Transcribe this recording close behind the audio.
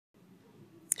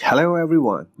Hello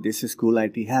everyone, this is Cool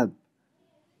IT Help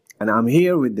and I'm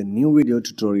here with the new video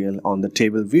tutorial on the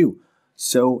table view.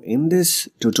 So in this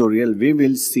tutorial we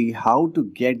will see how to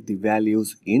get the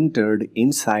values entered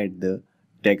inside the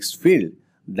text field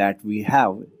that we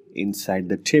have inside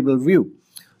the table view.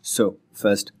 So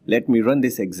first let me run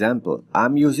this example.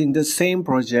 I'm using the same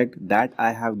project that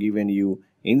I have given you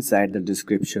inside the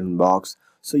description box.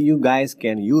 So you guys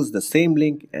can use the same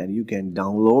link and you can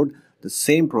download the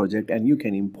same project and you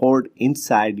can import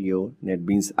inside your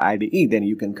NetBeans IDE. Then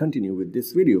you can continue with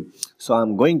this video. So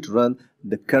I'm going to run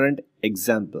the current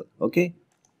example. Okay.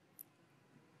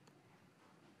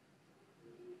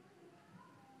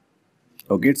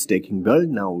 Okay, it's taking build.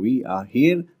 Now we are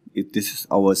here. This is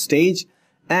our stage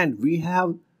and we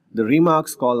have the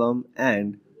remarks column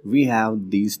and we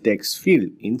have these text field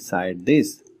inside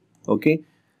this. Okay.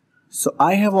 So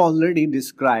I have already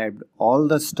described all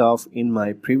the stuff in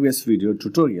my previous video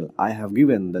tutorial. I have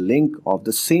given the link of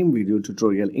the same video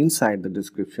tutorial inside the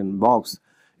description box.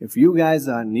 If you guys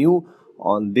are new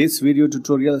on this video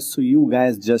tutorial, so you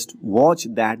guys just watch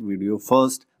that video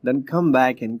first, then come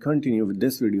back and continue with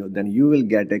this video, then you will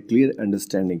get a clear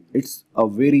understanding. It's a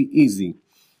very easy.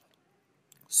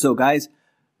 So guys,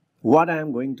 what I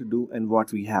am going to do and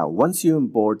what we have, once you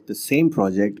import the same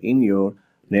project in your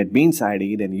NetBeans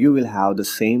IDE, then you will have the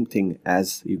same thing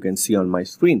as you can see on my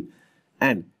screen.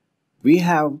 And we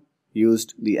have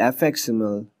used the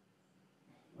FXML,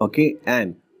 okay,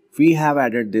 and we have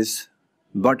added this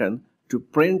button to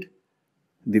print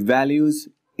the values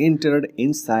entered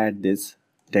inside this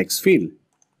text field.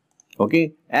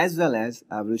 Okay, as well as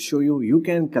I will show you, you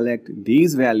can collect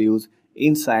these values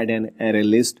inside an array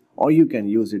list or you can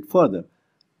use it further.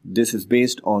 This is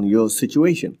based on your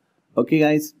situation. Okay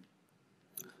guys.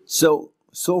 So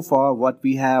far what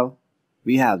we have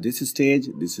this stage,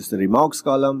 this is the remarks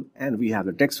column and we have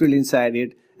the text field inside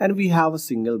it and we have a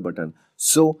single button.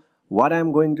 So what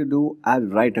I'm going to do, I'll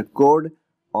write a code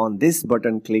on this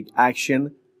button click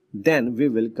action, then we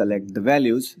will collect the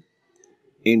values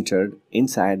entered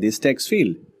inside this text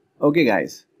field. Okay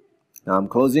guys, now I'm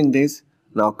closing this.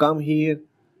 Now come here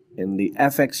in the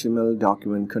FXML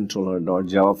document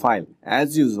controller.java file.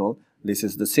 As usual, this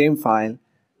is the same file.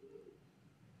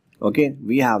 Okay,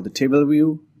 we have the table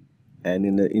view and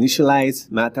in the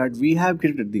initialize method we have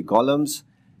created the columns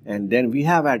and then we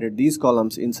have added these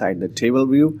columns inside the table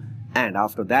view, and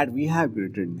after that we have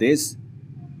created this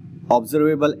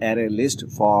observable array list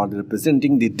for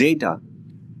representing the data,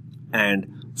 and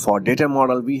for data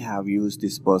model we have used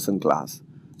this person class.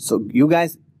 So you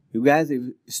guys if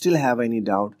you still have any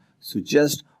doubt, so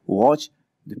just watch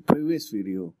the previous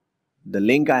video. The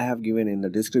link I have given in the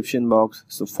description box,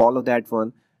 so follow that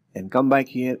one and come back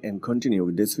here and continue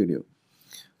with this video.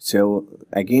 So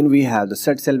again we have the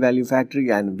set cell value factory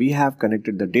and we have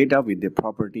connected the data with the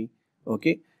property.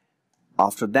 Okay,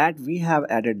 after that we have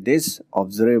added this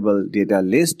observable data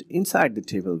list inside the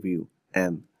table view,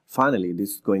 and finally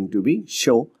this is going to be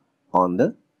show on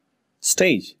the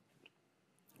stage.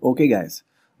 Okay guys,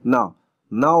 now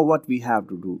what we have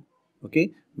to do,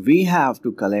 okay, we have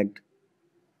to collect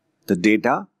the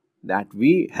data that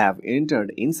we have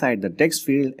entered inside the text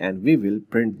field and we will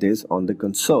print this on the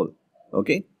console.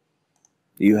 Okay,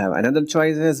 you have another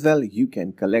choice as well. You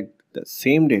can collect the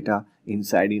same data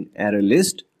inside an array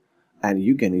list and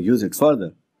you can use it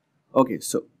further. Okay,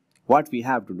 so what we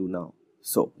have to do now,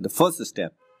 so the first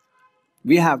step,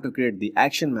 we have to create the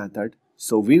action method.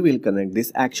 So we will connect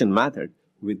this action method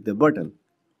with the button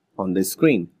on the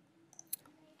screen.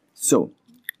 So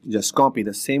just copy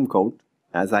the same code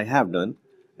as I have done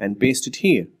and paste it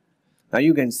here. Now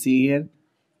you can see here,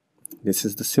 this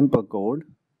is the simple code.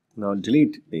 Now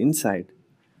delete the inside.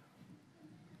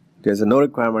 There's no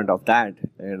requirement of that,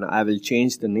 and I will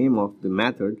change the name of the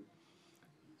method.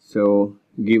 So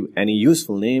give any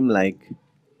useful name like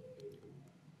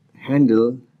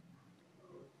handle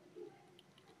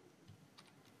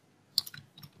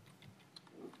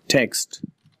text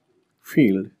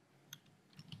field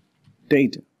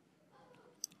data.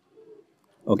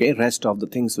 Okay, rest of the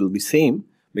things will be same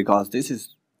because this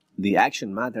is the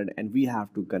action method and we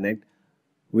have to connect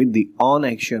with the on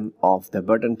action of the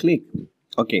button click.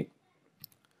 Okay,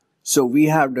 so we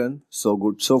have done so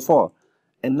good so far,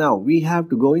 and now we have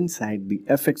to go inside the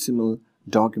FXML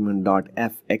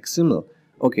document.fxml.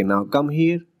 Okay, now come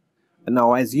here, and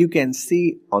now as you can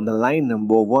see on the line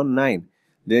number 19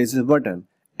 there is a button,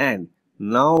 and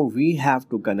now we have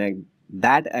to connect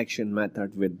that action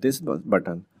method with this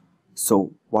button.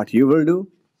 So what you will do,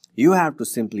 you have to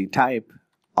simply type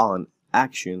on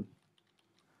action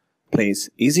place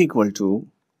is equal to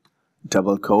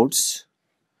double quotes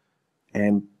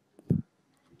and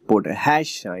put a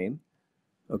hash sign,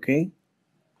 okay,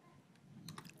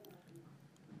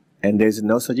 and there's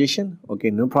no suggestion, okay,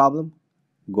 no problem.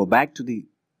 Go back to the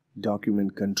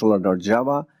document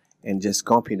controller.java and just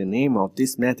copy the name of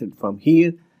this method from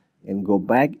here and go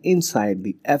back inside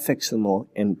the FXML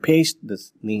and paste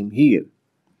this name here.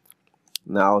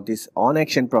 Now this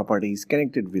onAction property is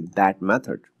connected with that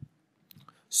method.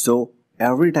 So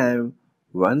every time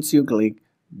once you click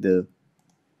the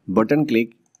button,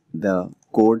 click the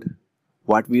code,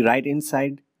 what we write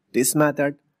inside this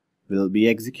method will be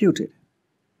executed.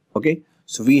 Okay,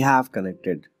 so we have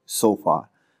connected so far.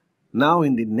 Now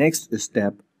in the next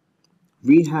step,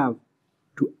 we have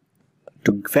to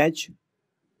fetch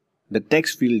the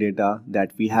text field data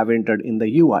that we have entered in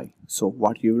the UI. So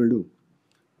what you will do?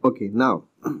 Okay, now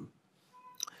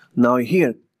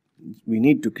here we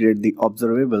need to create the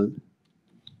observable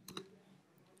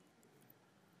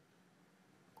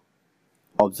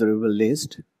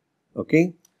list,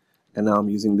 okay, and now I'm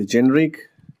using the generic,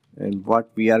 and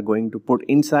what we are going to put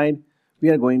inside, we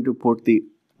are going to put the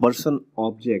person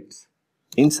objects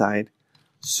inside.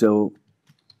 So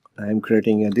I am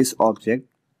creating this object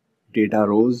data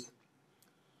rows,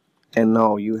 and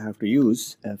now you have to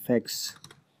use fx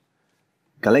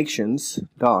collections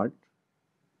dot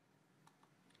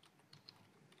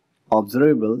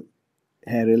observable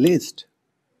array list.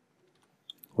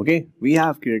 Okay, we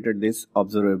have created this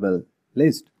observable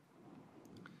list,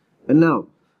 and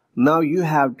now you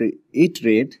have to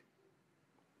iterate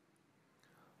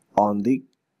on the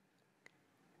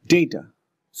data.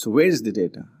 So where is the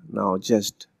data? Now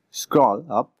just scroll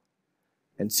up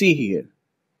and see here.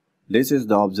 This is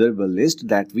the observable list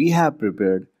that we have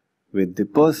prepared with the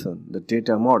person, the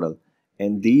data model,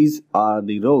 and these are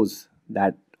the rows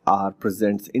that are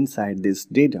present inside this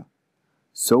data.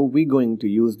 So we're going to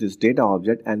use this data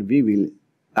object and we will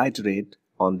iterate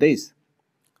on this.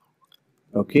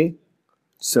 Okay,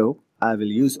 so I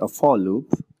will use a for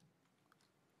loop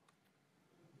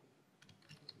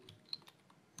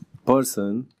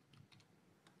person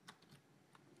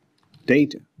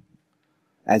data.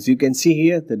 As you can see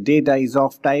here, the data is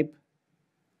of type,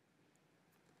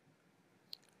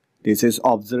 this is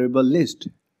observable list,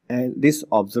 and this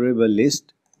observable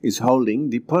list is holding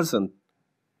the person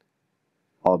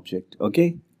object.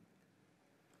 Okay,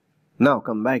 now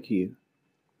come back here.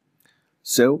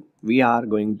 So we are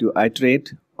going to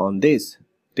iterate on this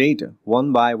data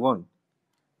one by one,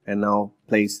 and now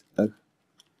place a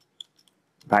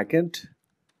bracket,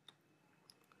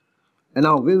 and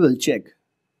now we will check.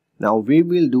 Now we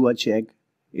will do a check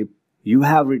if you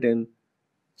have written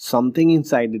something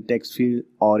inside the text field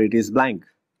or it is blank.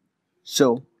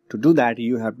 So to do that,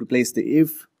 you have to place the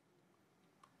if,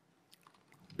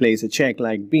 place a check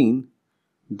like bean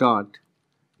dot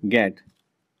get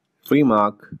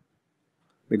remark,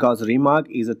 because remark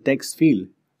is a text field,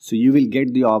 so you will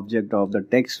get the object of the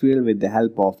text field with the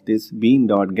help of this bean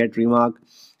dot get remark.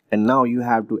 And now you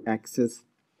have to access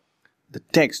the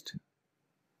text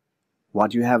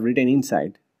what you have written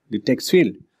inside the text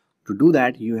field. To do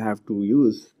that, you have to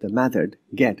use the method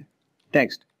get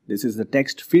text. This is the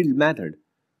text field method,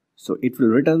 so it will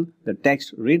return the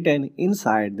text written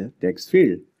inside the text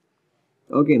field.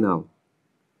 Okay, now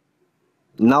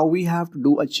we have to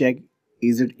do a check,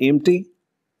 is it empty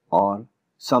or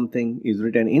something is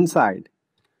written inside.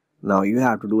 Now you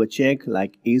have to do a check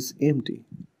like is empty.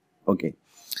 Okay,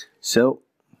 so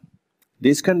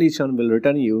this condition will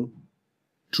return you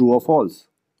true or false,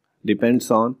 depends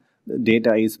on the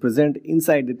data is present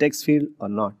inside the text field or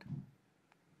not.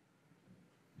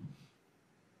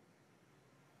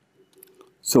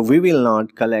 So we will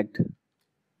not collect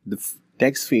the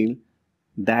text field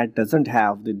that doesn't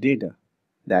have the data.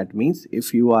 That means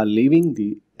if you are leaving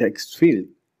the text field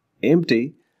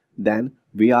empty, then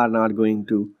we are not going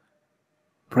to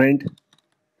print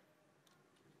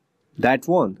that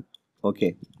one.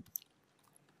 Okay,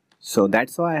 so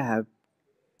that's why I have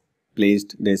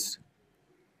placed this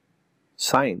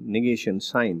sign, negation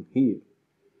sign here.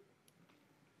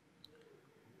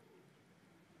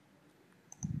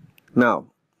 Now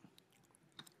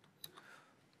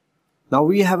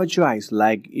we have a choice,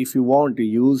 like if you want to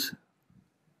use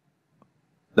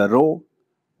the row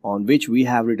on which we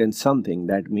have written something,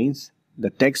 that means the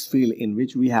text field in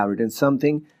which we have written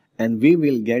something, and we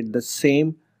will get the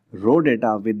same row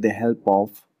data with the help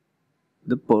of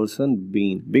the person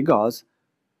bean, because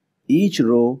each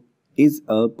row is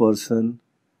a person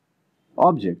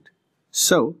object.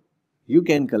 So you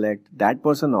can collect that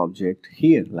person object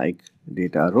here like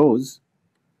data rows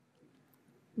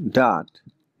dot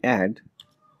add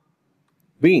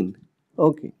bean.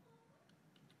 Okay,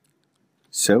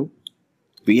 so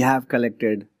we have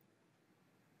collected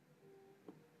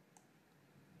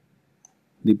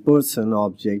the person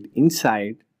object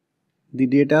inside the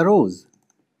data rows.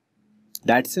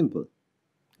 That's simple.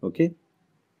 Okay.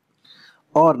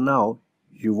 Or now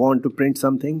you want to print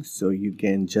something, so you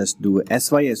can just do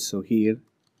sys. So here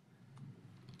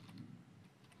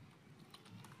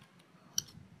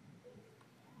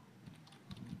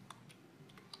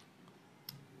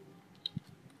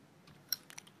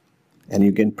and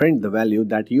you can print the value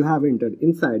that you have entered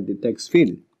inside the text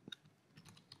field.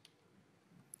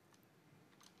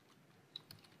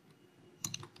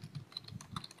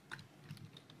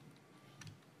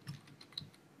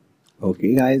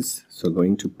 Okay guys, so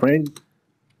going to print.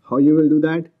 How you will do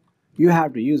that? You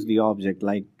have to use the object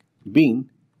like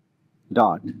bean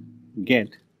dot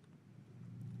get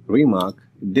remark.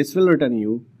 This will return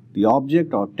you the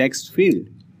object or text field,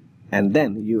 and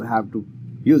then you have to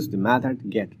use the method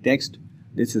get text.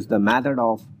 This is the method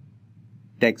of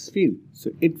text field,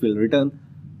 so it will return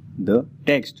the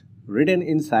text written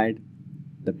inside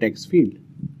the text field.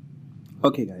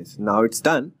 Okay guys, now it's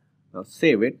done. Now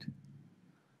save it.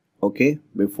 Okay,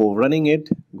 before running it,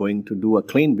 going to do a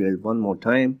clean build one more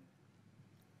time.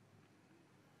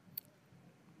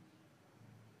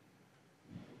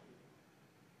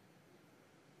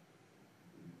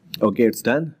 Okay, it's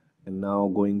done. And now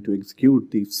going to execute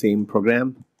the same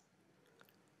program.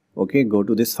 Okay, go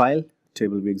to this file,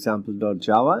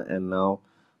 TableView and now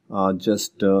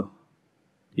just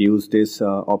use this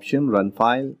option, run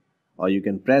file, or you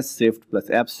can press Shift plus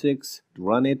F6 to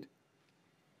run it.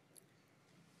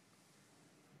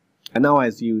 And now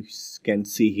as you can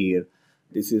see here,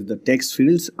 this is the text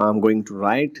fields. I'm going to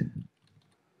write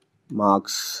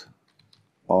marks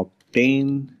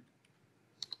obtained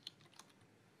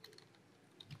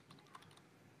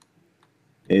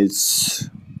is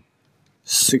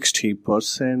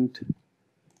 60%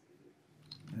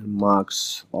 and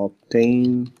marks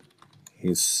obtained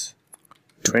is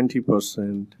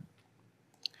 20%,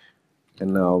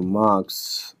 and now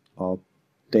marks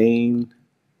obtained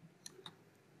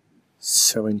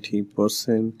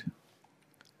 70%,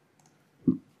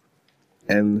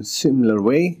 and similar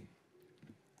way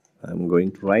I'm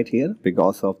going to write here.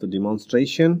 Because of the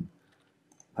demonstration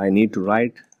I need to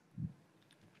write,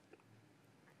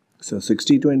 so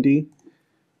 60 20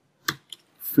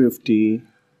 50.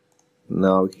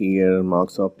 Now here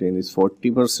marks obtained is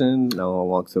 40%, now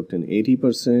marks obtained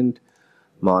 80%,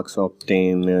 marks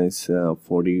obtained is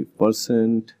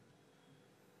 40%,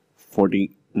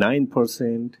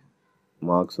 49%,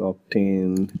 marks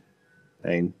obtained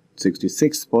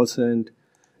 66%,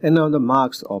 and now the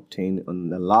marks obtained on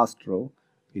the last row,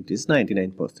 it is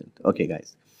 99%. Okay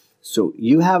guys, so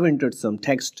you have entered some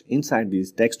text inside this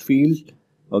text field,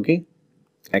 okay,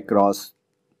 across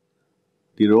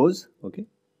the rows. Okay,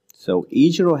 so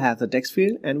each row has a text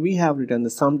field and we have written the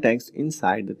sum text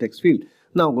inside the text field.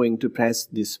 Now going to press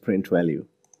this print value.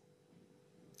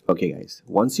 Okay guys,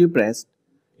 once you press,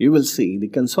 you will see the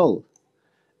console.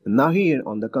 Now here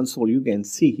on the console you can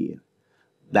see here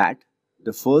that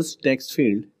the first text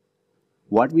field,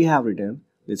 what we have written,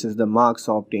 this is the marks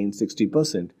obtained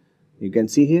 60%. You can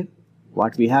see here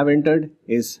what we have entered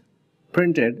is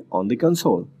printed on the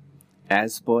console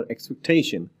as per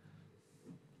expectation.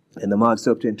 And the marks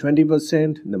obtained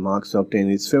 20%, the marks obtained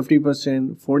is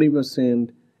 50%,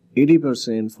 40%,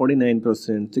 80%,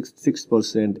 49%,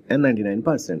 66%, and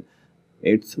 99%.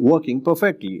 It's working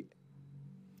perfectly.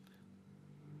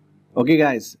 Okay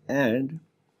guys, and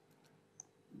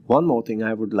one more thing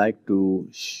I would like to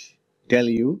tell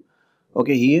you.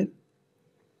 Okay,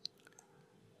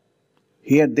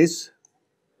 here this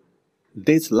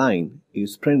line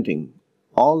is printing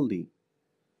all the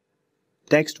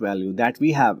text value that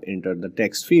we have entered the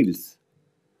text fields.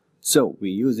 So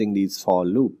we're using this for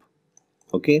loop.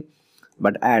 Okay,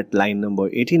 but at line number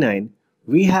 89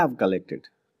 we have collected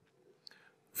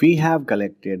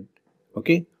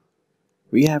okay,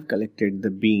 we have collected the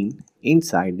bean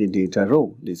inside the data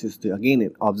row. This is again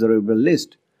an observable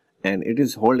list, and it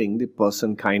is holding the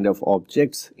person kind of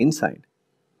objects inside.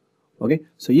 Okay,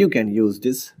 so you can use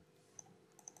this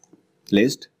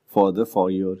list further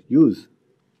for your use.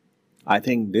 I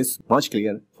think this much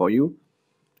clear for you.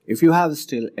 If you have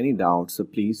still any doubts, so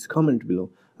please comment below.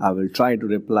 I will try to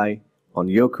reply on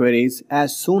your queries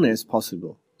as soon as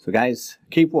possible. So guys,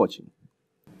 keep watching.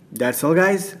 That's all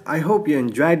guys. I hope you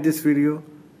enjoyed this video.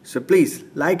 So please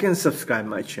like and subscribe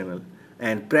my channel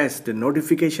and press the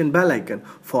notification bell icon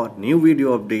for new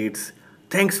video updates.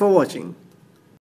 Thanks for watching.